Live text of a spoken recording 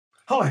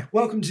Hi,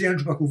 welcome to the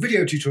Andrew Buckle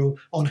video tutorial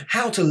on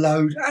how to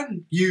load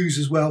and use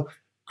as well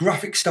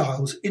graphic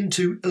styles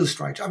into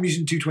Illustrator. I'm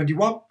using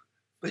 221,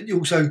 but you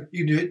can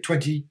do it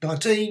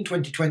 2019,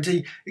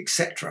 2020,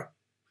 etc.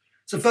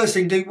 So first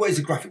thing to do, what is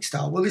a graphic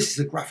style? Well, this is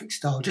a graphic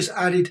style just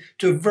added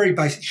to a very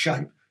basic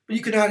shape, but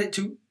you can add it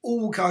to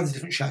all kinds of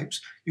different shapes.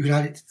 You can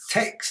add it to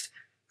text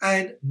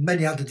and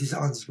many other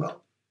designs as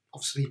well.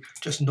 Obviously,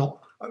 just not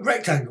a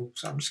rectangle.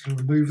 So I'm just going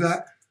to remove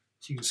that.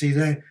 So you can see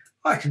there,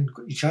 I can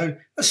quickly show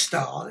a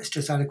star. Let's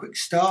just add a quick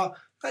star,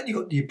 and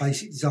you've got your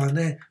basic design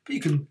there, but you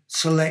can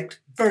select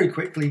very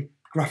quickly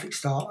graphic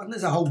style, and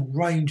there's a whole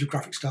range of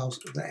graphic styles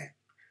there.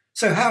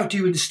 So how do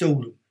you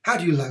install them? How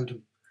do you load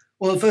them?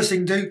 Well, the first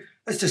thing to do,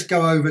 let's just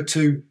go over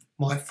to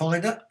my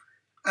Finder,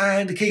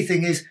 and the key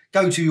thing is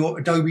go to your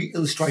Adobe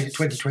Illustrator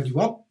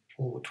 2021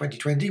 or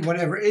 2020,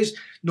 whatever it is.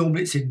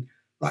 Normally it's in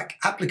like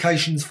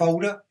Applications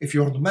folder if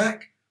you're on the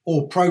Mac,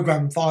 or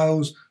Program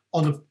Files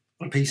on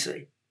a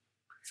PC.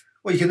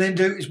 What you can then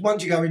do is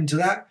once you go into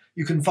that,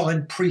 you can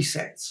find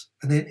presets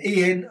and then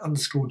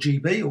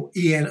EN_GB or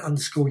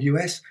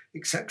EN_US,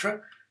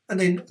 etc. And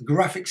then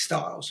graphic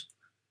styles.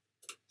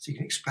 So you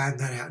can expand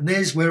that out. And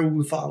there's where all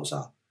the files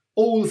are.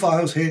 All the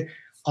files here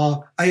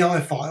are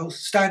AI files,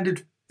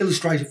 standard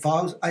Illustrator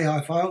files,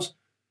 AI files,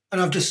 and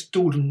I've just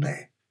stored them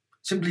there.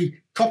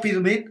 Simply copy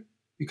them in.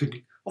 You can,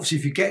 obviously,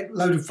 if you get a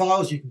load of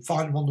files, you can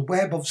find them on the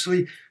web,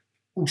 obviously.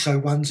 Also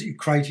ones that you've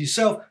created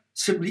yourself.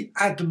 Simply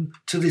add them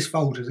to this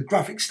folder, the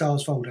graphic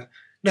styles folder.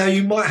 Now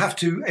you might have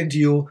to enter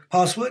your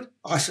password.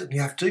 I certainly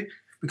have to,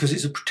 because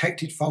it's a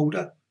protected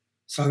folder.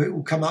 So it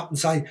will come up and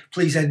say,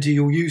 please enter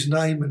your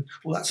username and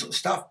all that sort of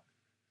stuff.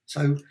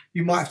 So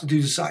you might have to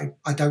do the same.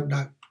 I don't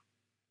know.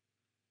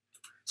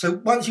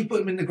 So once you put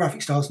them in the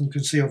graphic styles, and you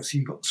can see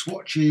obviously you've got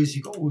swatches,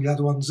 you've got all the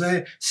other ones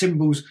there,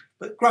 symbols,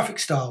 but graphic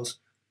styles.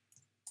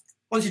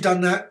 Once you've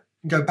done that,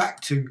 you can go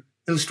back to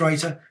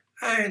Illustrator,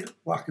 and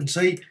what I can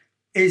see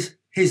is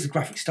here's the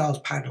graphic styles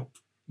panel.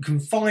 You can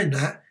find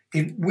that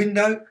in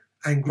Window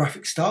and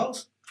Graphic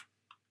Styles.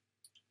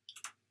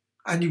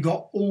 And you've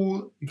got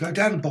all, you go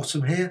down the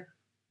bottom here,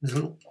 there's a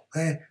little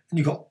there, and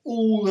you've got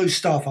all those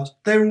star files.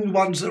 They're all the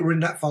ones that are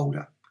in that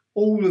folder.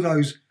 All of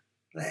those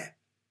there.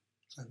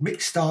 So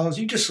mixed styles,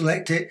 you just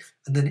select it,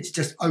 and then it's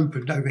just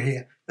opened over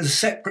here as a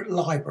separate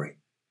library.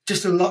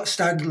 Just a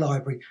standard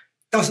library.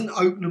 Doesn't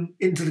open them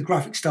into the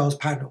graphic styles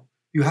panel.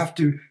 You have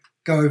to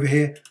go over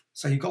here.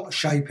 So you've got a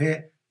shape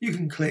here. You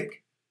can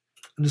click,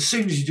 and as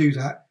soon as you do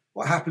that,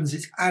 what happens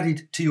is it's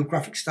added to your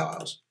graphic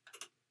styles.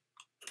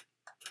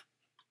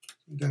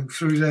 You go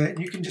through there, and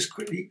you can just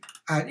quickly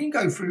add. You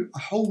can go through a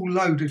whole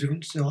load of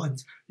different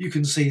designs you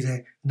can see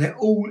there, and they're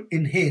all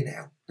in here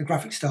now, the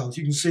graphic styles.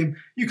 You can see them,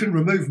 you can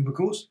remove them, of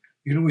course.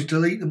 You can always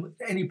delete them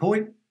at any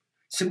point.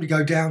 Simply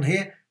go down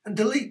here and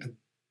delete them.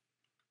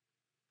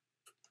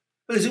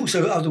 But there's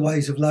also other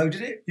ways of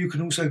loading it. You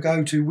can also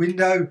go to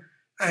Window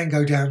and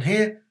go down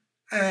here,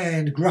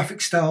 and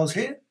graphic styles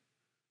here.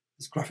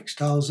 There's graphic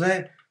styles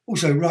there.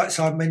 Also right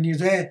side menu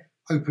there,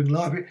 open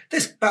library.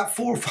 There's about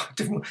 4 or 5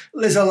 different,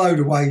 there's a load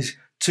of ways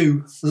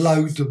to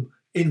load them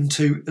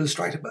into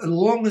Illustrator. But as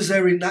long as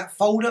they're in that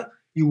folder,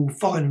 you will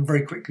find them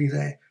very quickly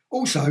there.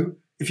 Also,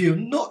 if you're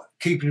not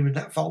keeping them in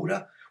that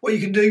folder, what you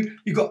can do,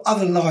 you've got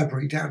other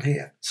library down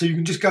here. So you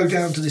can just go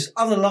down to this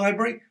other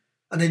library,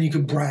 and then you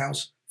can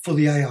browse for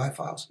the AI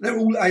files. They're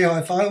all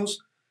AI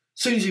files.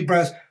 As soon as you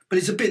browse, but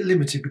it's a bit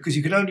limited because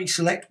you can only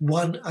select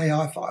one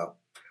AI file,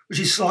 which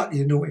is slightly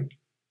annoying.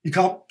 You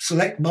can't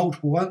select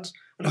multiple ones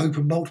and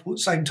open multiple at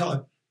the same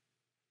time.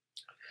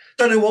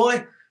 Don't know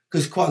why,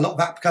 because quite a lot of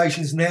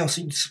applications now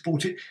seem to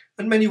support it.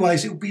 In many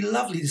ways, it would be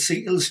lovely to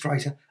see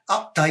Illustrator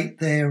update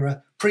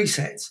their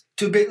presets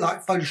to a bit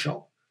like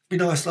Photoshop. It'd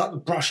be nice like the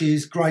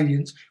brushes,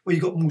 gradients, where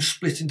you've got them all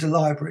split into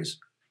libraries.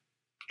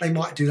 They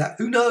might do that.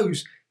 Who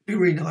knows? It'd be a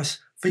really nice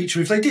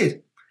feature if they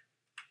did.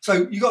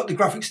 So you got the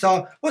graphic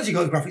style. Once you've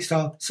got the graphic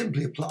style,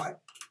 simply apply it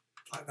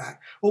like that.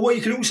 Well, what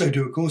you can also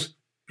do, of course,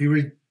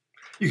 you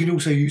can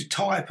also use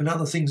type and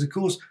other things, of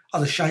course,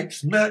 other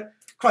shapes and that.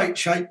 Create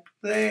shape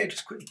there,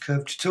 just quickly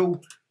curve to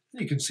tool.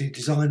 And you can see a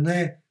design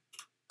there.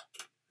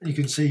 And you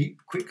can see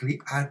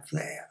quickly add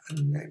there.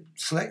 And then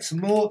select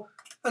some more.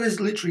 And there's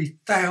literally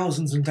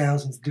thousands and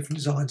thousands of different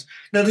designs.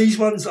 Now, these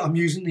ones that I'm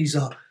using, these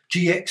are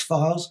GX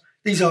files.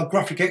 These are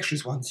graphic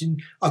extras ones.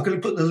 And I'm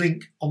going to put the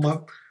link on my,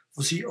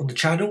 obviously, on the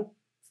channel,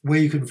 where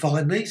you can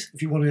find these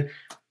if you want to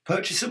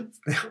purchase them.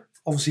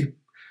 Obviously,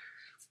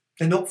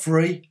 they're not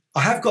free.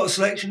 I have got a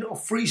selection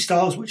of free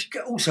styles which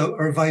also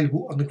are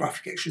available on the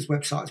Graphic Extras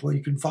website as well.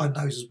 You can find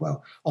those as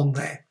well on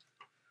there.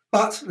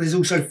 But there's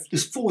also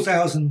this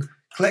 4,000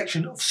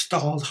 collection of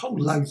styles, whole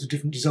loads of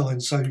different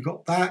designs. So you've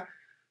got that.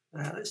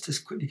 Let's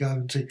just quickly go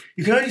and see.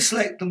 You can only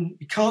select them,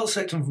 you can't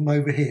select them from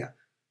over here.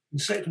 You can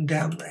select them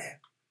down there.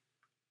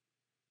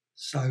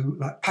 So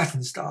like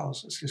pattern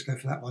styles, let's just go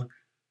for that one.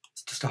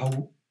 It's just a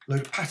whole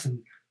load of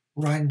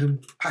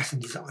random pattern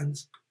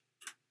designs.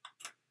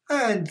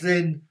 And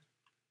then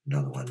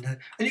another one there.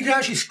 And you can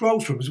actually scroll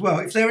through them as well.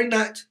 If they're in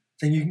that,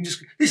 then you can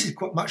just, this is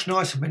quite much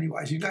nicer in many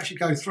ways. You can actually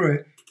go through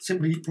it,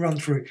 simply run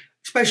through it.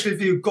 especially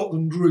if you've got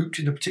them grouped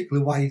in a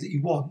particular way that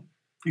you want,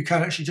 you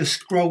can actually just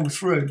scroll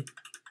through.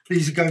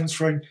 These are going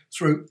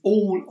through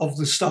all of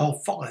the style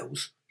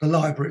files, the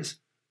libraries.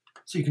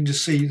 So you can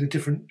just see the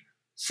different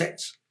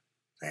sets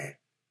there.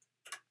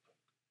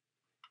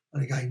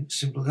 And again,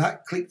 simple as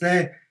that, click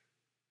there.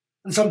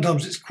 And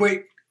sometimes it's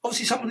quick.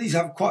 Obviously some of these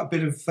have quite a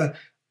bit of,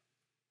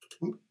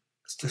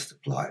 let's just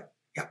apply it.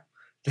 Yeah,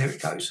 there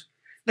it goes.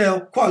 Now,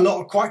 quite a lot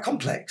are quite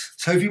complex.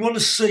 So if you want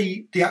to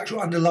see the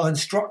actual underlying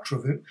structure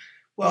of it,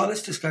 well,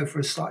 let's just go for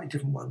a slightly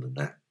different one than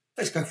that.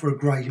 Let's go for a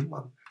gradient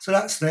one. So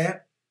that's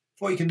there.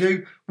 What you can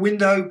do,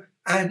 window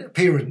and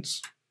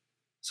appearance.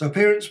 So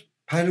appearance,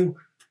 panel,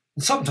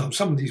 and sometimes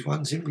some of these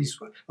ones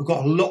have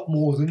got a lot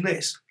more than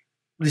this.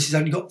 This has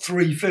only got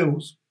 3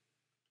 fills.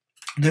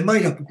 And they're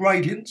made up of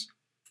gradients.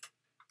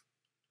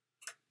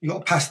 You've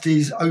got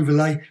opacities,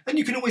 overlay, and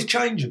you can always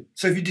change them.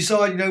 So if you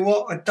decide, you know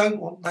what, I don't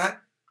want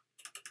that,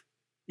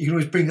 you can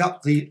always bring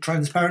up the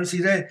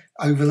transparency there,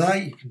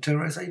 overlay. You can turn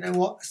around and say, you know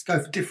what, let's go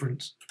for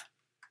difference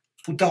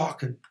or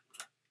darken.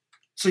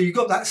 So you've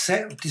got that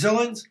set of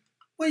designs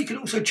where you can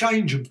also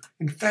change them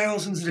in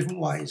thousands of different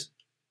ways.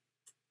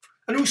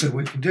 And also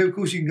what you can do, of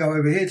course, you can go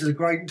over here to the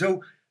gradient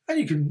tool and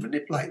you can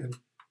manipulate them.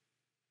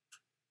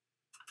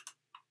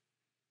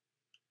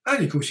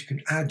 And of course you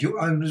can add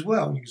your own as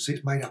well. You can see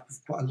it's made up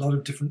of quite a lot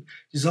of different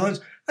designs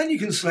and you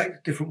can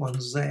select different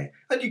ones there.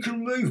 And you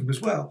can remove them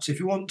as well. So if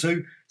you want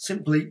to,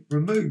 simply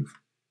remove.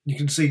 You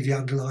can see the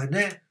underline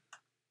there.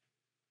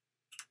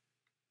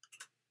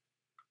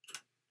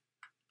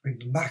 Bring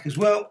them back as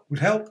well, would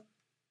help.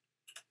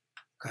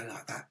 Go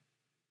like that.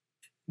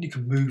 And you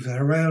can move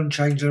that around,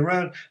 change it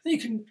around, and you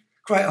can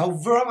create a whole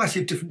variety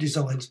of different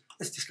designs.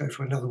 Let's just go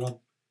for another one.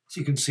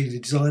 So you can see the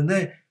design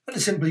there, and then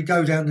simply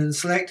go down and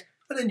select,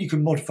 and then you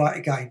can modify it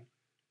again.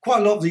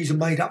 Quite a lot of these are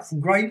made up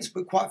from gradients,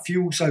 but quite a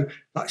few also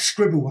like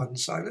scribble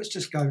ones. So let's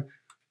just go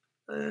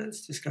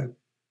appearance,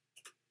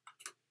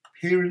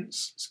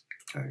 let's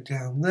go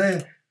down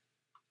there,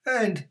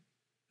 and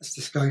let's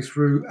just go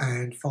through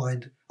and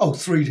find,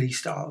 3D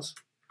styles.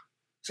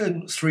 So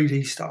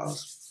 3D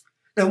styles.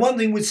 Now, one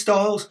thing with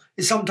styles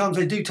is sometimes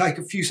they do take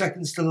a few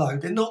seconds to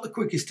load. They're not the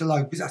quickest to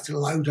load because that's to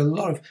load a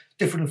lot of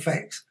different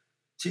effects.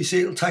 So you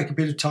see it'll take a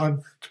bit of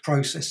time to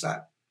process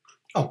that.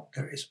 Oh,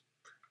 there it is.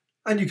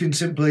 And you can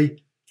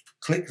simply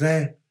click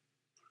there.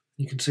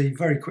 You can see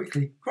very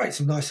quickly, create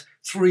some nice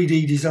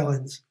 3D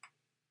designs.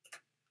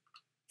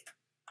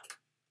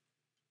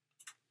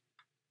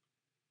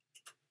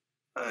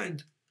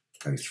 And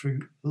go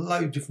through a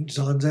load of different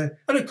designs there.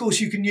 And of course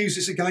you can use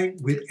this again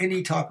with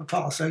any type of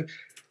part. So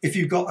if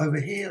you've got over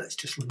here, let's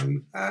just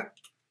remove that,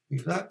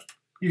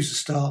 use the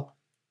star,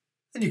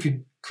 and you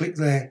can click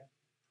there,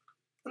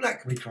 and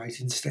that can be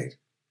created instead.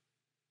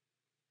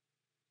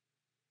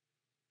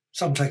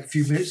 Some take a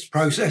few minutes to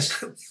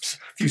process, a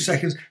few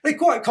seconds. They're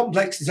quite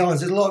complex designs.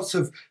 There's lots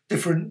of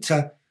different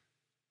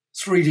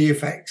 3D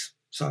effects.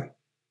 So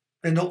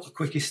they're not the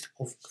quickest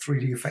of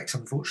 3D effects,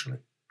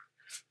 unfortunately.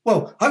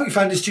 Well, I hope you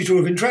found this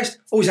tutorial of interest.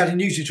 Always adding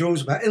new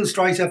tutorials about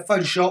Illustrator,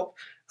 Photoshop,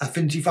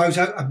 Affinity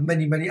Photo, and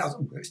many, many other.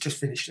 Oh, it's just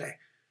finished there.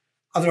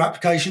 Other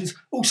applications.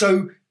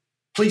 Also,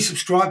 please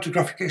subscribe to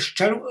Graphic Extra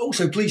channel.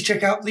 Also, please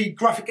check out the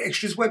Graphic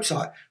Extras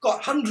website.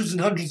 Got hundreds and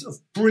hundreds of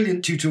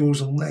brilliant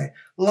tutorials on there.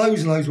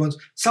 Loads and loads of ones.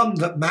 Some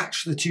that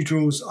match the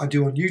tutorials I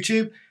do on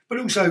YouTube, but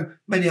also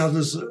many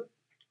others that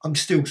I'm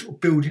still sort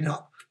of building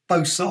up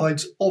both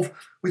sides of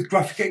with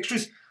Graphic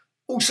Extras.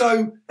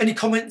 Also, any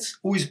comments,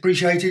 always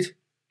appreciated.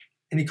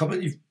 Any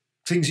comment,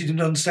 things you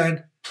didn't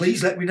understand,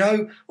 please let me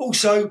know.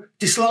 Also,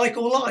 dislike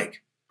or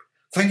like.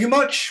 Thank you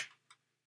much.